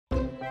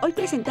Hoy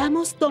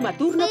presentamos Toma,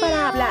 Turno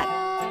para hablar.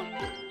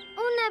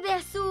 Un ave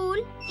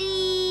azul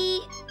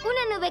y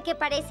una nube que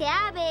parece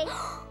ave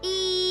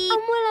y...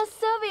 Amo a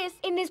las aves,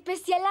 en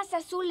especial las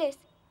azules.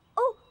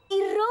 Oh,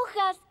 y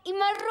rojas y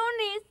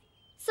marrones.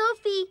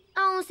 Sofie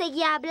aún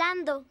seguía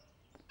hablando.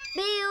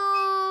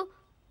 Veo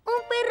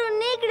un perro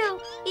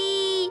negro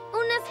y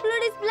unas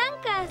flores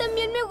blancas.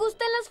 También me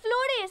gustan las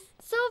flores.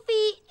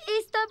 Sofie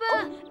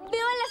estaba...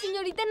 Veo a la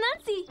señorita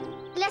Nancy.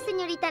 La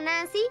señorita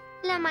Nancy,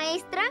 la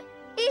maestra,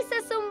 es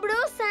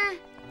asombrosa.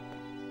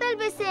 Tal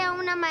vez sea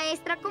una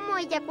maestra como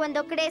ella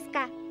cuando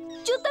crezca.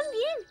 Yo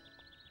también.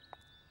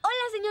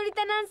 Hola,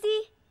 señorita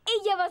Nancy.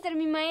 Ella va a ser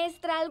mi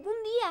maestra algún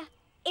día.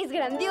 Es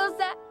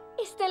grandiosa,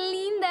 es tan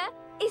linda,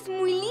 es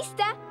muy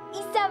lista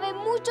y sabe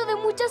mucho de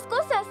muchas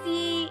cosas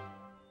y...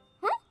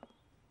 ¿Ah?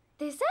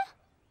 ¿Tessa?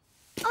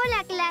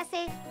 Hola,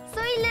 clase.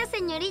 Soy la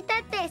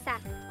señorita Tessa.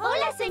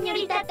 Hola,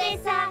 señorita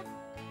Tessa.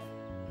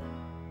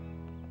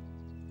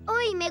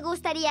 Hoy me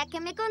gustaría que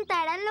me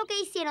contaran lo que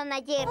hicieron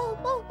ayer.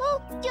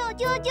 Yo.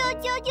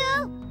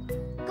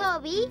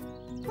 Koby,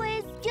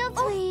 pues yo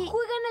fui...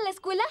 ¿Juegan a la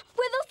escuela?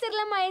 ¿Puedo ser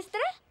la maestra?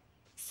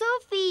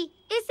 Sofie,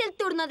 es el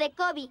turno de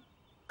Koby.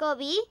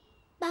 Koby,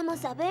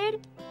 Vamos a ver.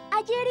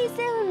 Ayer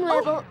hice un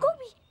nuevo...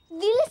 Koby,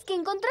 diles qué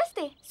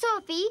encontraste.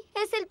 Sofie,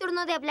 es el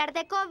turno de hablar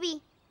de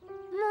Koby.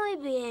 Muy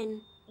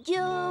bien.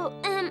 Yo...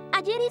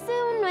 ayer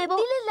hice un nuevo...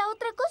 Diles la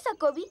otra cosa,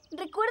 Koby.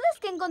 ¿Recuerdas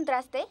qué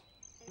encontraste?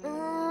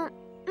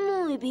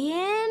 Muy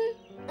bien.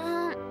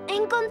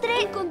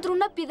 Encontré... Encontró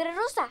una piedra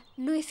rosa.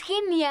 ¿No es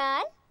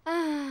genial?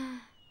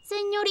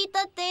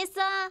 Señorita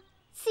Tessa.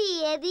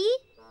 Sí, Eddie.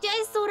 Ya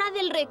es hora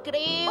del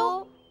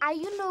recreo.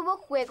 Hay un nuevo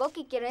juego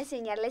que quiero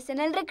enseñarles en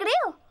el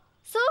recreo.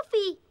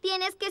 Sofie,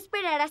 tienes que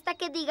esperar hasta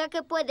que diga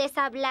que puedes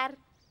hablar.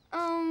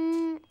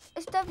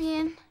 Está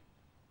bien.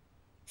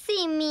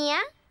 Sí,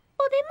 Mía.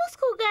 ¿Podemos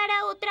jugar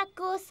a otra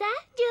cosa?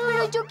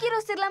 Pero yo quiero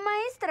ser la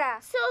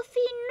maestra.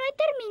 Sofie, no he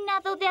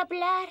terminado de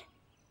hablar.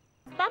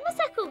 Vamos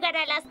a jugar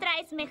a las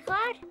traes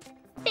mejor.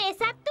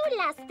 Tessa, tú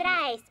las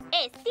traes.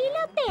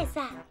 Estilo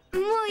Tessa.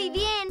 Muy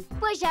bien,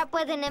 pues ya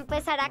pueden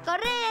empezar a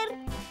correr.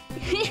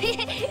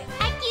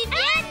 ¡Aquí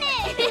viene!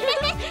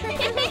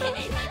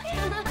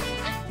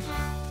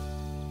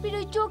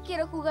 Pero yo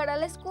quiero jugar a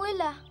la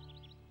escuela.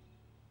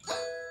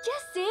 ¡Ya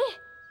sé!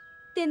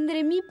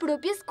 Tendré mi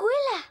propia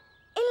escuela.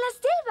 En la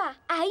selva.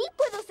 Ahí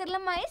puedo ser la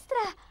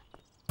maestra.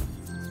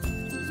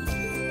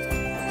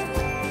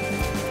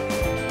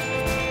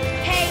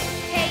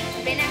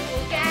 Ven a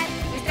jugar,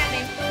 nuestra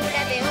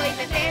aventura de hoy va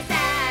a empezar.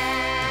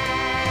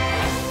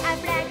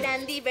 Habrá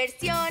gran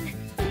diversión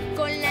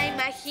con la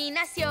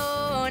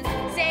imaginación.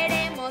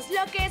 Seremos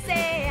lo que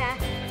sea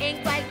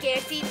en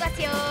cualquier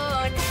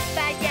situación.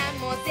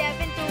 Vayamos de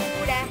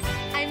aventura,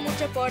 hay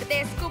mucho por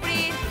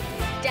descubrir.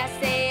 Ya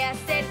sea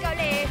cerca o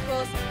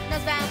lejos,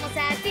 nos vamos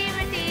a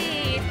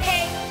divertir.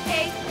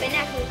 Ven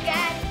a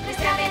jugar,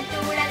 nuestra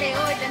aventura de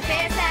hoy va a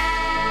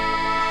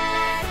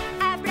empezar.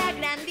 Habrá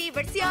gran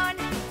diversión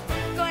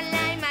con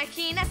la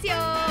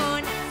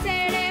imaginación.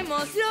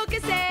 Seremos lo que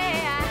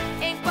sea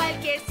en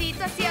cualquier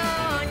situación.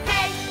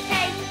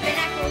 Ven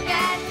a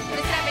jugar,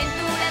 nuestra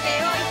aventura de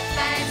hoy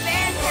va a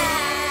empezar.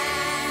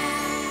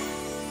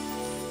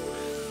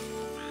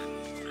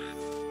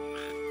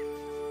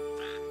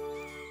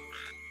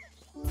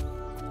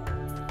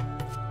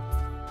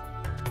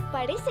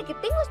 Parece que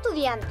tengo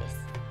estudiantes.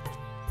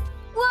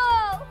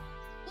 ¡Wow!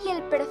 Y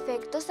el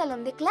perfecto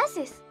salón de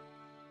clases.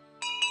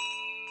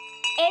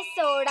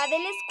 ¡Es hora de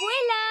la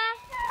escuela!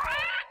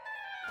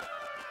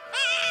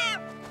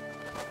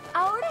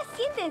 Ahora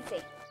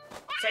siéntense.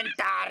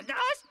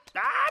 ¿Sentarnos?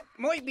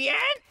 Muy bien.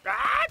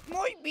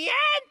 Muy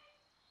bien.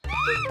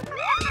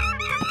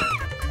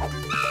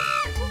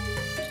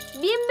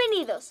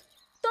 Bienvenidos.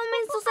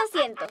 Tomen sus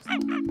asientos.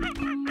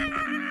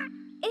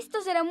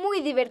 Esto será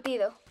muy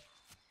divertido.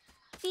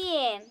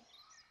 Bien.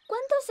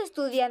 ¿Cuántos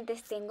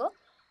estudiantes tengo?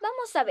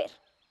 Vamos a ver.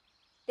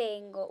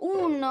 Tengo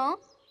 1,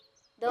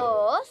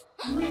 2...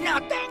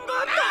 ¡No tengo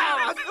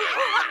dos!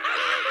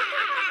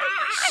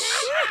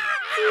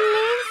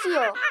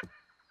 ¡Silencio!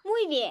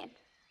 Muy bien.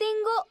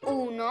 Tengo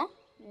 1,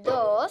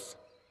 2,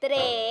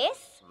 3...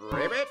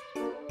 Ribbit.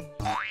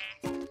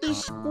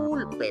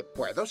 Disculpe,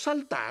 ¿puedo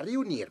saltar y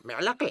unirme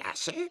a la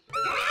clase?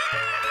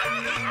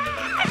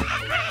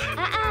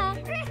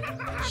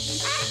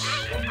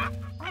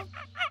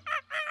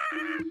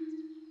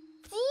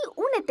 Sí,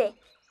 únete.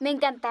 Me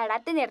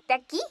encantará tenerte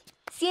aquí.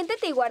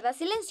 Siéntete y guarda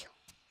silencio.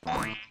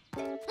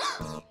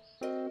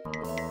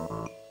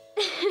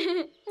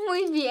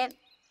 Muy bien.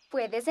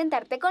 Puedes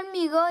sentarte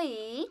conmigo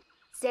y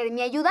ser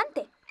mi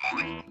ayudante.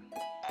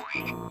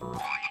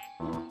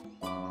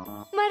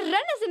 Más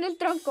ranas en el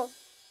tronco.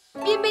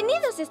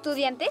 Bienvenidos,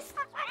 estudiantes.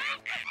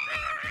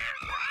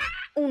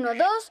 1,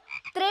 2,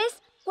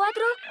 3,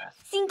 4,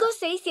 5,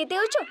 6, 7,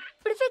 8.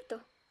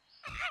 Perfecto.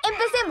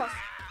 Empecemos.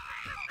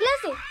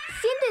 Clase,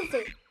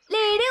 siéntense.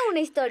 Leeré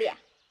una historia.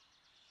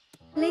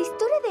 La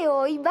historia de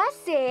hoy va a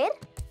ser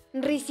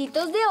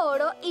Ricitos de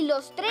Oro y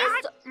los tres...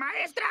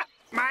 ¡Maestra!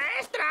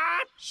 ¡Maestra!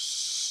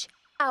 ¡Shh!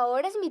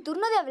 Ahora es mi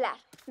turno de hablar.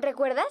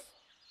 ¿Recuerdas?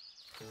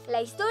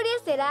 La historia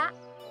será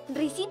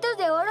Ricitos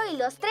de Oro y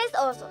los 3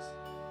 osos.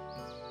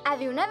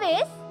 Había una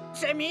vez...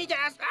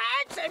 ¡Semillas!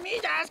 ¡Ay,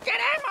 semillas!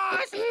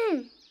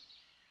 ¡Queremos!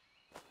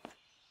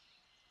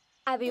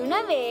 Había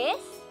una vez...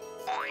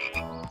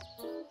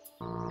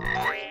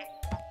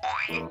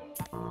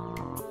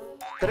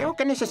 Creo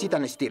que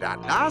necesitan estirar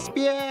las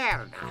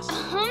piernas.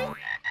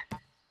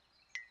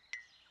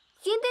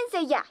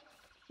 Siéntense ya.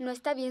 No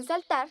está bien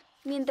saltar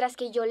mientras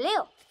que yo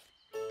leo.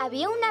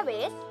 Había una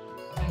vez...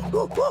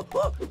 ¡Los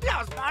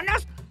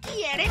monos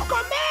quieren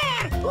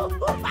comer!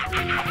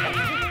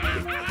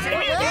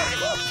 ¡Semillas!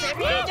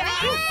 ¡Semillas!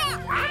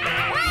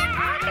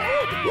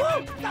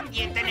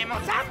 ¡También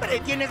tenemos hambre!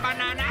 ¿Tienes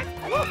bananas?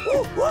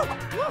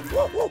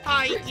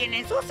 ¡Ahí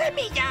tienen sus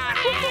semillas!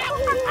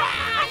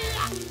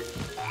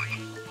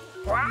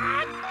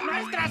 ¿What?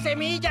 ¡Nuestras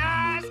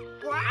semillas!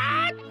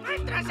 ¿What?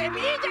 ¡Nuestras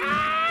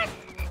semillas!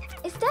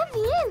 Está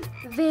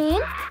bien.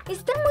 ¿Ven?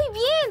 Están muy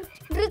bien.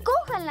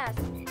 Recójanlas.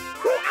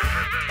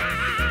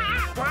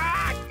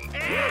 ¿What?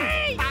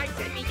 ¡Ey! ¡Hay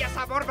semillas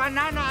sabor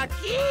banana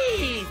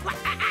aquí!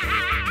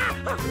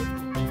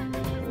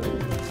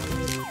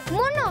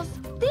 ¡Monos!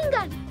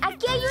 ¡Tengan!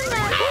 ¡Aquí hay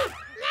una!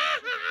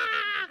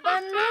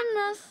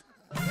 ¡Bananas!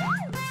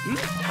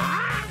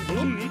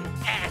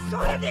 ¡Es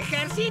hora de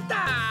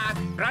ejercitar!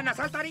 ¡Ranas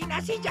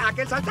saltarinas y Jack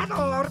el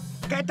saltador!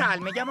 ¿Qué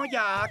tal? Me llamo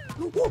Jack.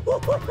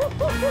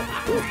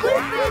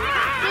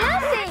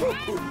 ¡Clase!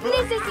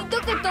 ¡Necesito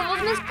que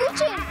todos me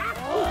escuchen!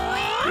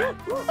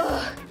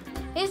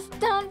 ¡Es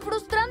tan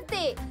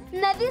frustrante!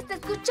 ¡Nadie está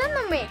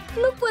escuchándome!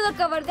 No puedo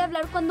acabar de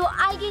hablar cuando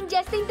alguien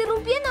ya está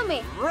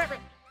interrumpiéndome.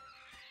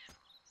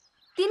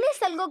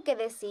 ¿Tienes algo que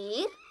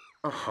decir?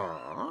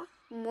 Ajá.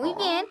 Muy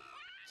bien.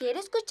 Quiero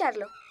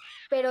escucharlo.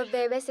 Pero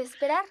debes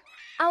esperar.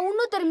 Aún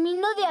no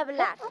termino de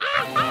hablar.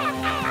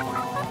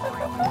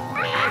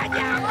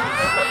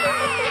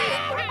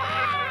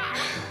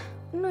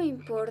 No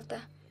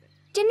importa.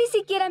 Ya ni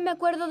siquiera me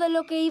acuerdo de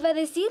lo que iba a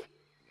decir.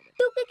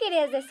 ¿Tú qué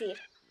querías decir?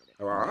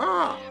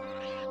 Ah.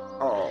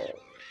 Oh.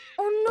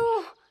 Oh,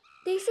 no.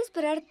 Te hice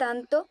esperar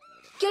tanto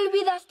que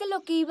olvidaste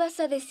lo que ibas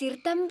a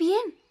decir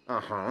también.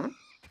 Ajá.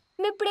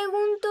 Me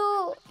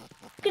pregunto,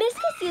 ¿crees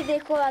que si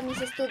dejo a mis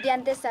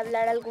estudiantes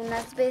hablar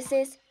algunas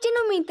veces, ya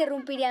no me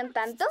interrumpirían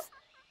tanto?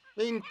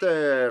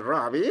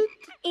 ¿Interrabbit?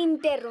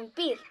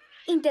 Interrumpir.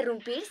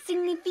 Interrumpir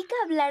significa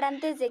hablar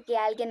antes de que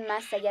alguien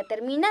más haya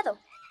terminado.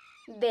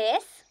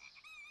 ¿Ves?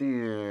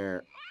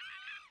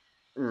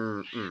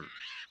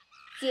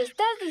 Si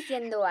estás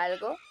diciendo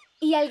algo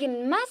y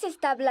alguien más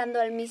está hablando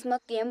al mismo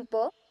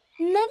tiempo,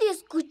 nadie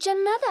escucha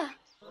nada.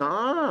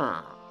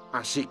 Ah,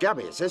 así que a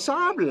veces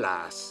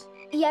hablas.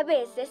 Y a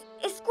veces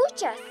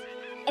escuchas.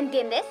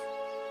 ¿Entiendes?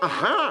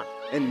 Ajá,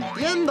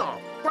 entiendo.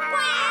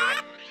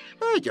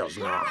 Ellos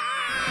no.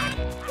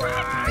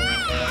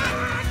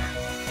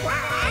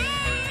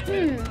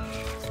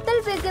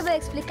 Tal vez deba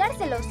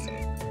explicárselos.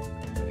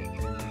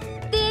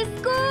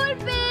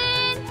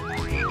 ¡Disculpen!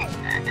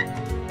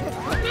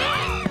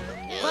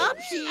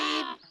 ¡Upsi!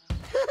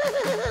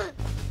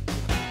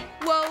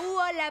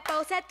 Wow, la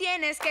pausa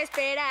tienes que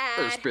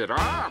esperar.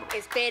 Esperar.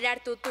 Esperar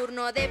tu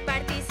turno de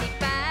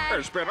participar.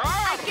 Esperar.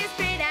 Hay que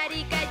esperar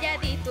y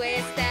calladito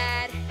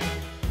estar.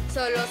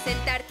 Solo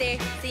sentarte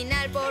sin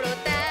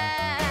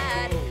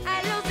alborotar.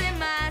 A los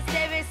demás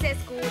debes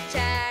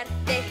escuchar.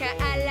 Deja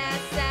a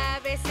las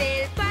aves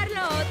el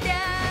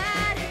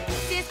parlotear.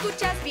 Si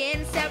escuchas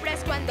bien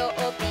sabrás cuándo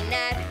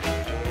opinar.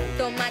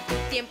 Toma tu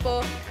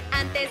tiempo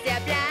antes de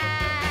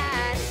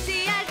hablar.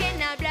 Si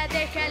alguien habla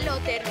déjalo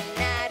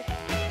terminar.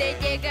 Te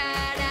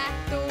llegará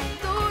tu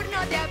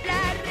turno de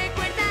hablar.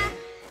 Recuerda,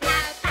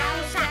 la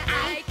pausa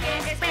hay que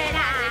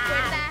esperar.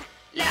 Recuerda,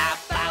 la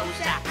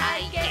pausa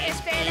hay que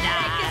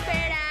esperar. Hay que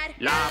esperar.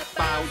 La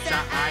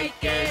pausa hay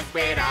que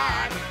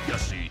esperar. Y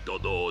así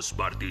todos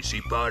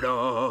participarán.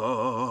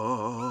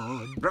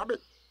 Rabbit,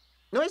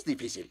 no es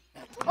difícil.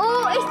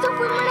 ¡Oh, esto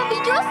fue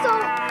maravilloso!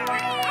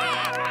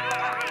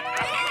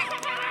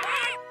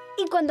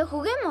 Y cuando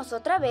juguemos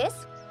otra vez,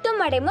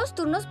 tomaremos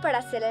turnos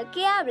para ser el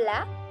que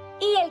habla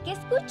y el que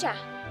escucha.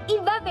 Y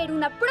va a haber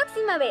una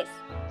próxima vez,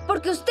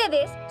 porque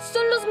ustedes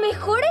son los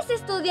mejores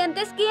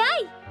estudiantes que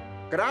hay.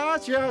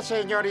 Gracias,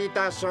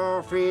 señorita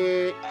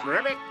Sofie.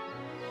 Rabbit.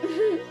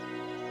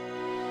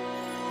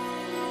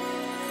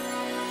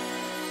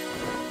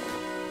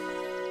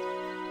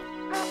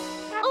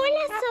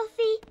 Hola,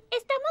 Sofie.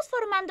 Estamos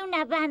formando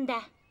una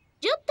banda.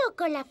 Yo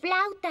toco la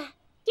flauta.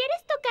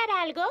 ¿Quieres tocar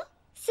algo?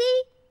 Sí,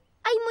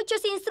 hay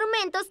muchos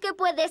instrumentos que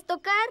puedes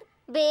tocar.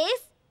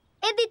 ¿Ves?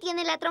 Eddie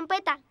tiene la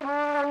trompeta.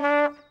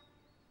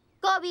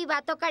 Koby va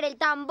a tocar el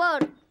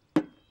tambor.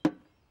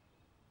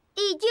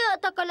 Y yo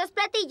toco los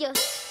platillos.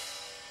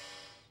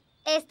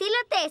 Estilo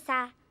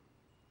Tessa.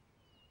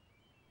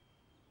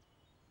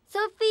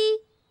 Sofie,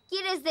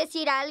 ¿quieres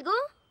decir algo?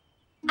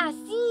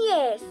 Así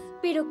es,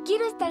 pero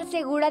quiero estar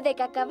segura de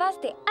que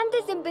acabaste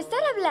antes de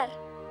empezar a hablar.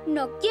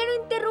 No quiero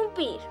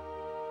interrumpir.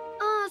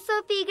 Oh,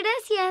 Sofie,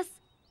 gracias.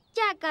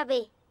 Ya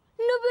acabé.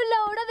 No veo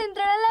la hora de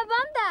entrar a la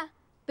banda.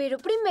 Pero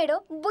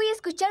primero voy a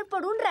escuchar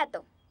por un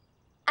rato.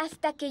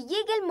 hasta que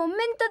llegue el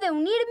momento de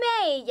unirme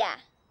a ella.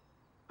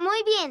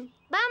 Muy bien,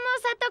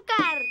 vamos a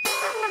tocar.